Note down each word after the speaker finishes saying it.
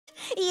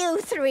You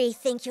three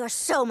think you're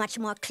so much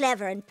more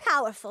clever and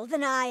powerful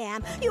than I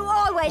am. You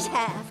always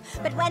have.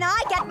 But when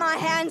I get my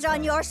hands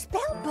on your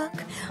spell book,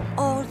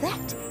 all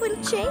that will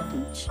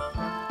change.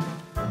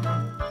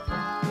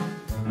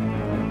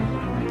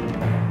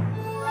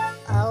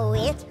 Oh,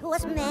 it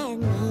was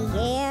many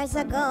years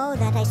ago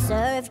that I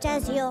served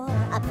as your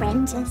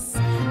apprentice.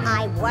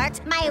 I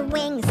worked my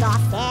wings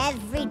off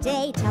every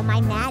day till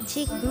my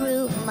magic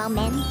grew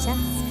momentous.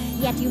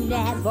 Yet you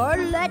never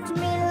let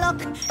me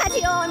look at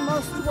your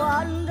most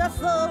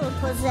wonderful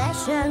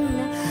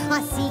possession,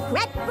 a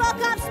secret book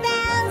of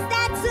spells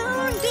that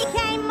soon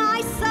became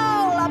my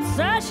sole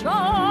obsession.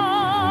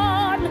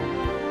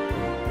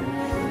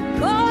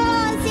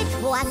 'Cause it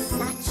was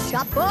such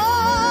a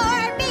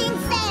bore being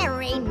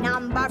fairy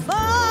number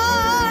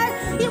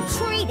 4. You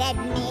treated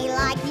me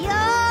like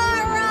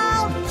your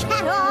own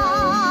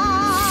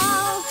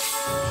kettle.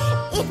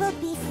 It would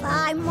be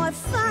far more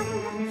fun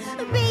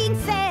being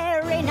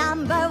fairy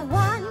number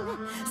 1.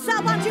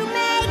 So won't you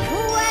make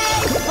way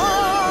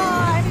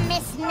for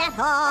Miss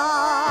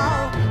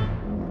Nettle?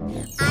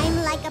 I'm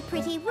like a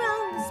pretty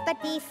rose,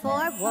 but be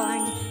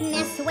forewarned.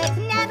 Miss with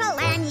Nettle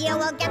and you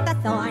will get the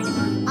thorn.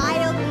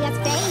 I'll be as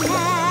famous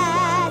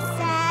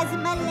as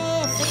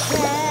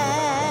Maleficent,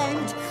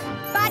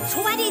 but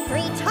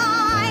 23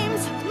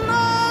 times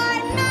more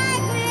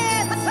magnificent.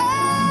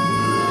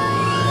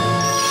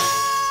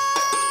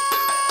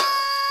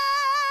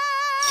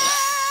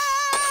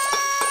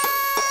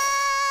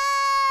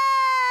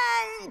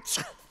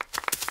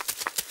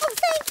 Oh,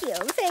 thank you.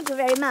 Thank you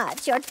very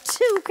much. You're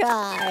too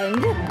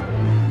kind.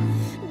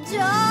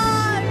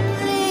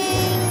 Darlings,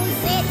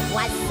 it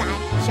was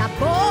such a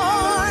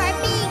bore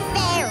being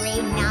fairy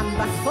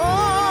number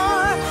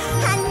 4.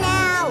 And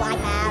now I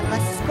have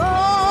a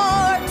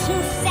score to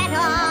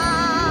settle.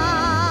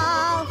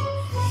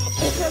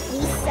 It will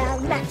be so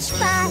much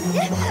fun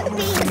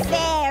being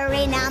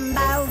fairy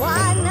number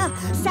 1.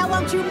 So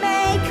won't you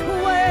make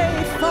way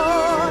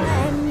for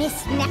Miss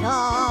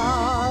Nettle?